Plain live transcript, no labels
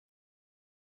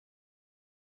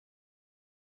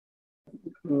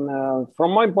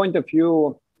from my point of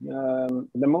view,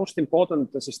 the most important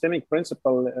systemic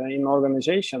principle in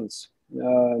organizations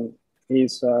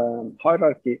is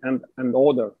hierarchy and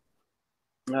order,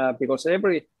 because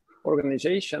every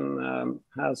organization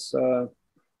has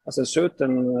a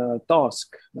certain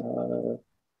task.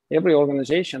 Every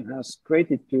organization has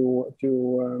created to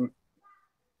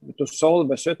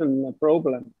solve a certain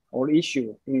problem or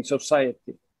issue in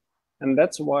society. And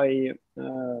that's why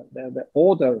the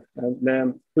order,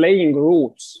 the playing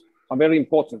rules are very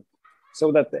important,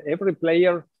 so that every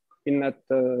player in that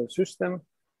system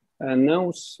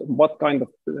knows what kind of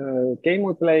game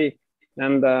we play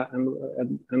and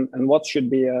what should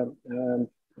be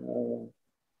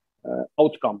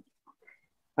outcome.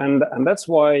 And that's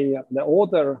why the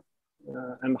order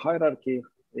and hierarchy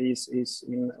is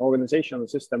in organizational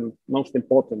system most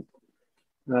important.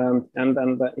 And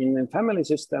in a family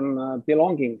system,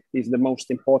 belonging is the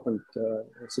most important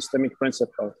systemic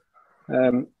principle,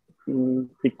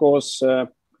 because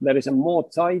there is a more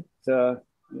tight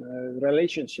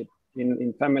relationship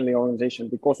in family organization,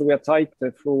 because we are tight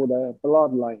through the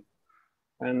bloodline,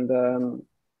 and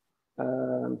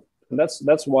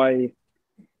that's why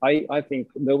I think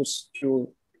those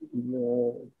two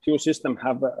systems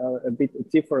have a bit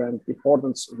different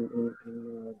importance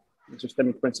in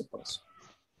systemic principles.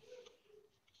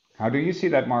 How do you see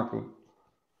that, Markku?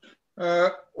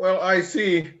 Well, I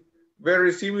see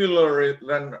very similar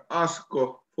than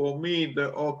Asko. For me,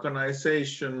 the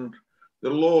organization, the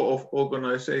law of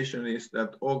organization is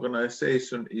that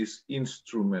organization is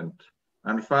instrument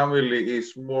and family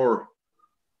is more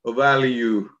a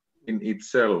value in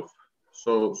itself.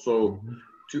 So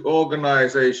to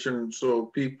organization, so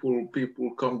people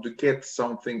come to get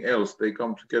something else. They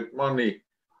come to get money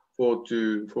for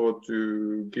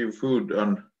to give food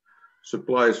and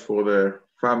supplies for their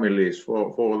families,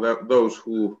 for those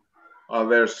who are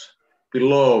theirs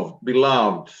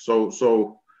beloved.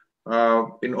 So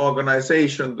in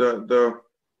organization, the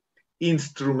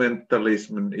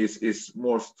instrumentalism is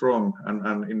more strong,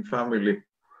 and in family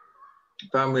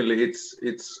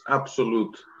it's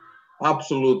absolute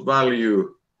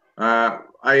value.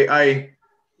 I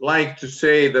like to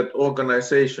say that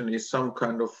organization is some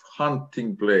kind of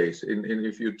hunting place. In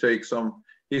if you take some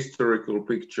historical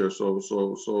pictures,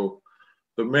 so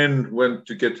the men went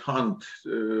to get hunt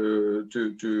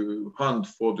to hunt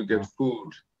to get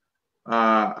food,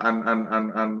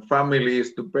 and family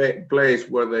is the place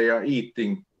where they are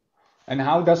eating. And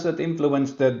how does that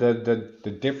influence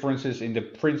the differences in the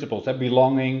principles, that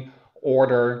belonging,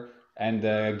 order, and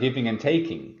giving and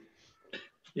taking?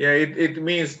 Yeah, it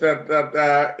means that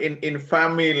in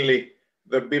family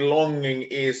the belonging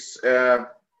is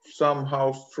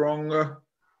somehow stronger,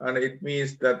 and it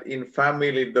means that in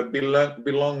family the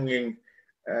belonging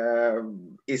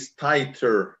is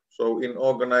tighter. So in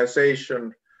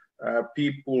organization,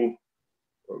 people,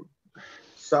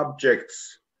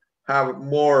 subjects have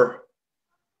more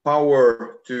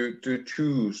power to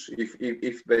choose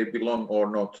if they belong or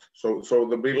not. So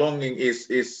the belonging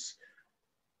is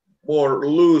more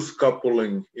loose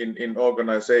coupling in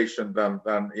organization than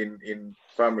in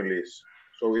families.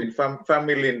 So in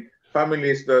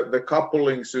families the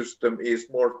coupling system is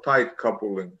more tight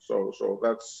coupling. So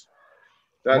that's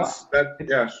yes.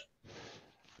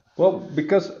 Well,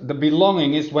 because the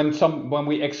belonging is when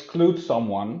we exclude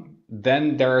someone,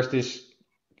 then there's this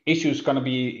issues going to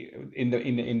be in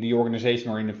the organization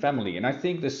or in the family. And I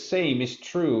think the same is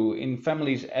true in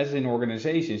families as in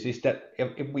organizations, is that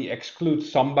if we exclude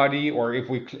somebody or if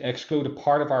we exclude a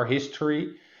part of our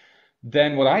history,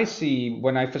 then what I see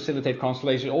when I facilitate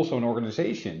constellation also in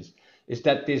organizations is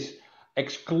that this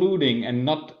excluding and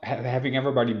not having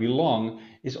everybody belong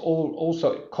is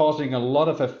also causing a lot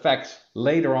of effects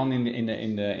later on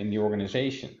in the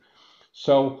organization.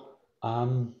 So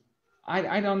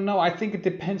I don't know. I think it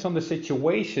depends on the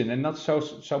situation and not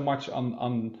so much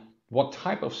on what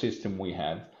type of system we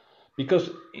have, because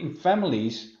in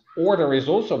families order is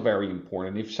also very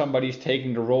important. If somebody's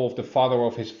taking the role of the father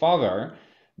of his father,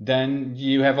 then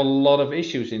you have a lot of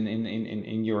issues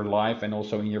in your life and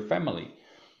also in your family.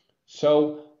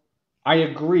 So I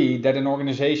agree that an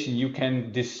organization you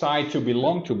can decide to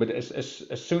belong to, but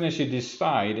as soon as you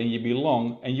decide and you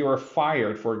belong and you are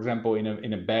fired, for example,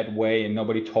 in a bad way and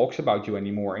nobody talks about you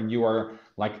anymore and you are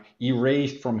like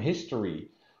erased from history,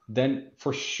 then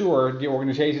for sure the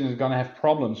organization is going to have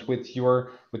problems with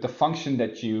the function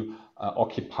that you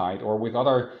occupied, or with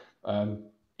other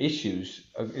issues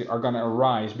are going to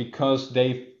arise because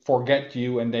they forget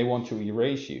you and they want to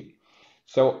erase you.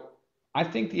 So I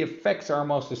think the effects are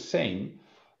almost the same.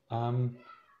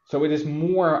 So it is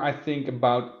more, I think,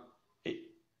 about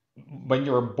when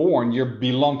you're born, you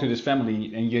belong to this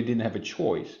family and you didn't have a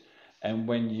choice. And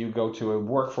when you go to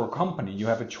work for a company, you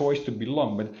have a choice to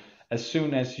belong. But as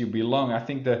soon as you belong, I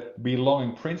think the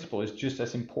belonging principle is just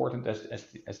as important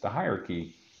as the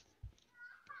hierarchy.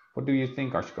 What do you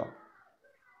think, Asko?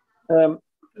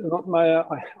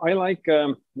 I like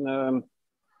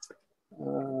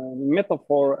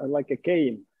metaphor like a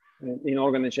game in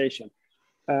organization.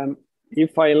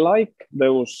 If I like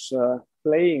those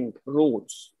playing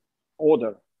rules,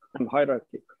 order and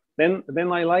hierarchy,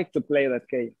 then I like to play that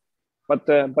game. But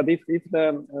if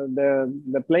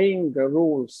the playing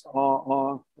rules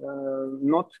are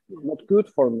not good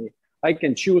for me, I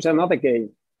can choose another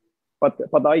game,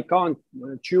 but I can't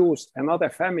choose another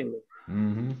family.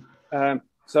 Mm-hmm.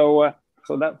 So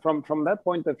that from that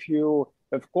point of view,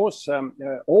 of course,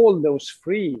 all those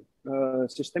three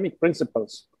systemic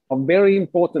principles are very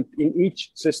important in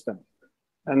each system,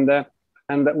 and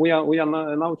we are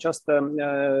now just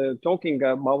talking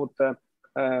about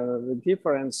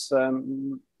difference,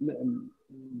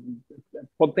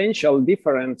 potential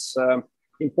difference,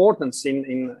 importance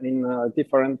in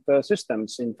different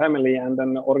systems, in family and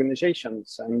then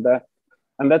organizations, and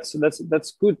that's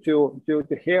good to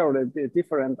hear the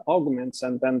different arguments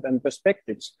and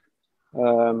perspectives.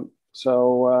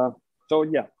 So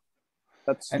yeah,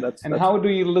 that's how do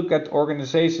you look at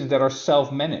organizations that are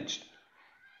self-managed?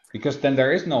 Because then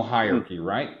there is no hierarchy,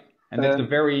 right? And that's a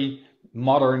very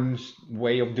modern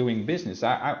way of doing business.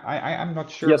 I'm not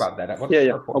sure about that. What's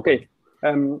your point? Okay.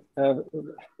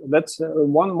 That's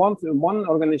one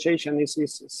organization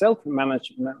is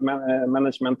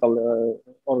self-managemental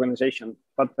organization,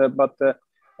 but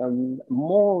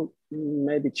more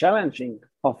maybe challenging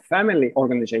are family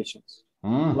organizations,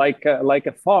 like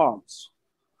farms,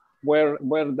 where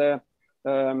the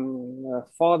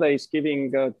father is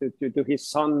giving to his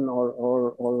son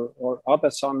or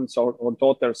other sons or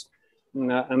daughters,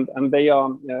 and they are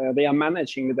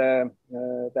managing the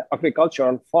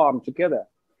agricultural farm together,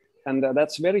 and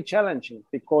that's very challenging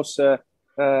because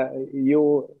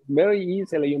you very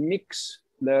easily mix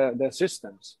the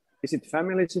systems. Is it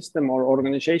family system or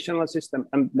organizational system?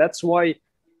 And that's why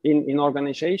in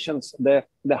organizations the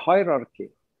hierarchy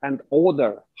and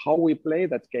order, how we play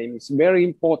that game, is very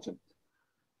important.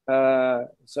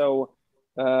 So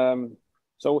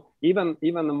even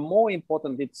more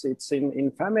important, it's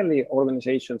in family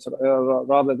organizations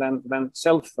rather than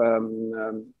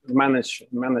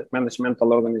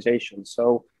managemental organizations.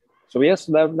 So yes,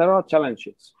 there are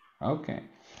challenges. Okay.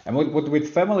 And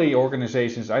with family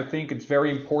organizations, I think it's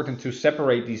very important to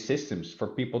separate these systems for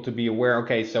people to be aware.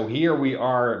 Okay, so here we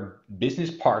are business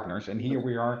partners, and here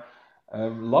we are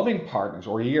loving partners,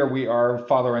 or here we are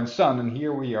father and son, and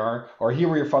here we are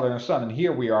father and son, and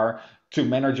here we are two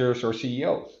managers or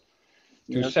CEOs.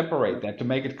 To separate that, to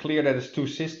make it clear that it's two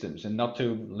systems and not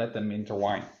to let them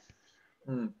intertwine.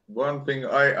 One thing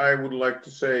I would like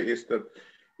to say is that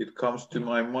it comes to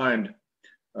my mind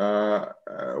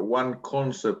one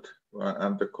concept,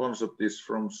 and the concept is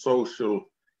from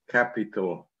social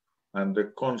capital, and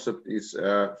the concept is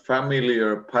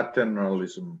familiar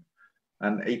paternalism,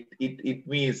 and it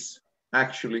means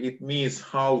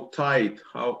how tight,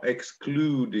 how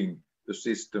excluding the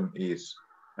system is,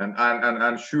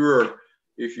 and sure,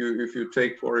 if you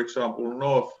take, for example,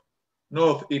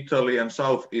 North Italy and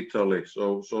South Italy,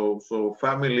 so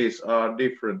families are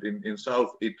different in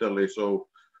South Italy, so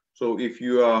if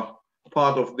you are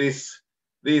part of these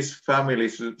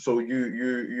families, so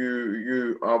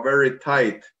you are very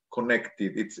tight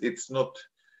connected. It's not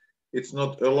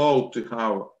allowed to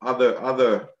have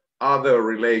other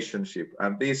relationship,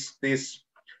 and this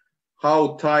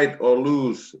how tight or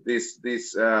loose this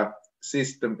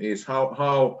system is,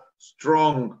 how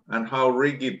strong and how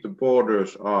rigid the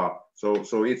borders are.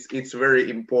 So it's very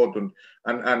important,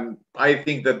 and I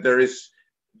think that there is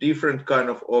different kind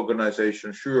of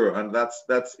organization, sure, and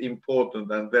that's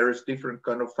important, and there is different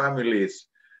kind of families,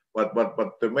 but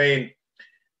the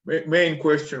main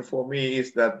question for me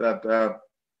is that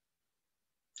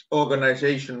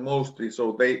organization mostly,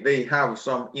 so they have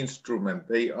some instrument,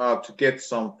 they are to get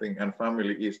something, and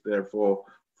family is there for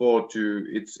to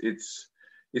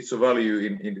it's a value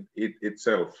in it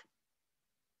itself.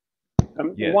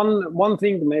 One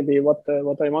thing maybe what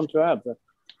I want to add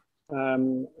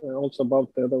also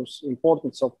about those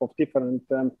importance of different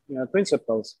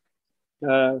principles.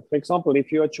 For example,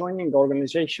 if you are joining the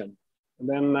organization,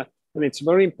 then it's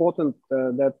very important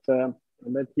that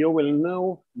you will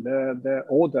know the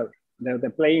order,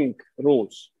 the playing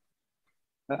rules,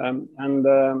 and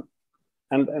the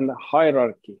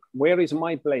hierarchy. Where is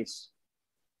my place?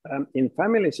 In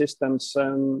family systems,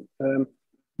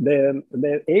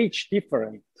 the age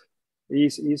different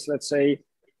is let's say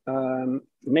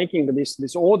making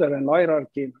this order and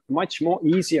hierarchy much more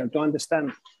easier to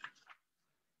understand.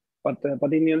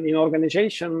 But in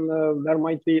organization there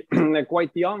might be a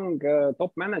quite young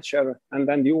top manager, and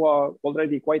then you are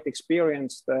already quite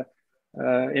experienced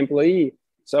employee.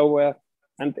 So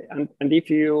and if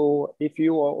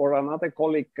you or another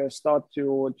colleague start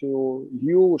to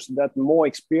use that more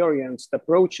experienced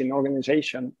approach in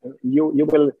organization, you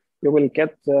will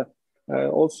get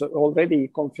also already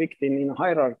conflicting in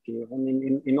hierarchy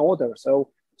and in order. So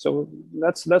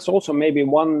that's also maybe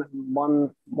one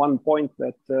point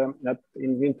that that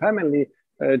in family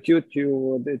due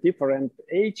to the different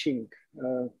aging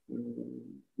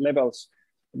levels,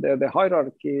 the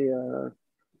hierarchy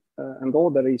and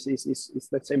order is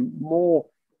let's say more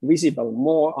visible,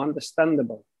 more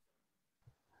understandable.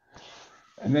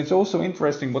 And it's also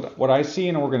interesting what I see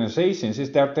in organizations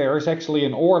is that there is actually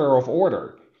an order of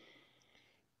order.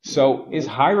 So is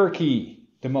hierarchy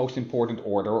the most important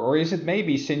order, or is it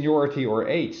maybe seniority or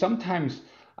age? Sometimes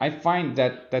I find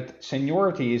that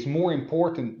seniority is more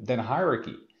important than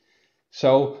hierarchy.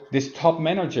 So this top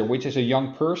manager, which is a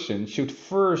young person, should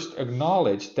first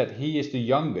acknowledge that he is the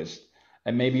youngest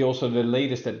and maybe also the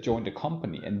latest that joined the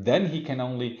company, and then he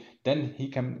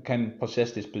can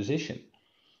possess this position.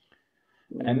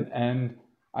 And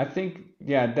I think,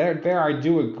 yeah, there I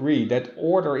do agree that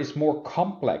order is more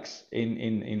complex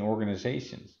in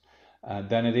organizations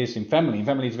than it is in family. In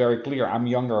family, it's very clear: I'm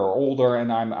younger or older,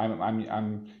 and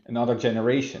I'm another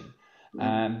generation.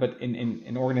 But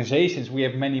in organizations, we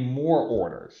have many more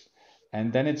orders,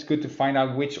 and then it's good to find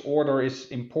out which order is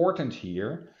important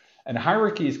here. And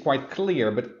hierarchy is quite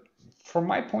clear, but from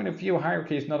my point of view,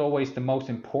 hierarchy is not always the most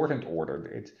important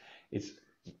order. It's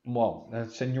well,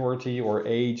 seniority or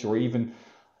age or even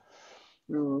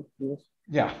Yes.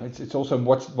 yeah, it's also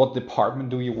what department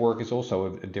do you work is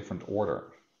also a different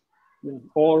order. Yeah.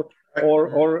 Or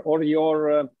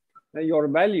your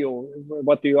value,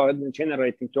 what you are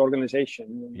generating to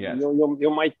organization. Yes. You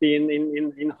might be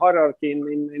in hierarchy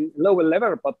in lower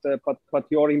level, but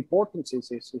your importance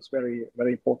is very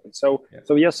very important. So yes.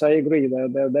 So yes, I agree.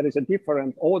 There is a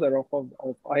different order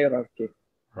of hierarchy.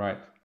 Right.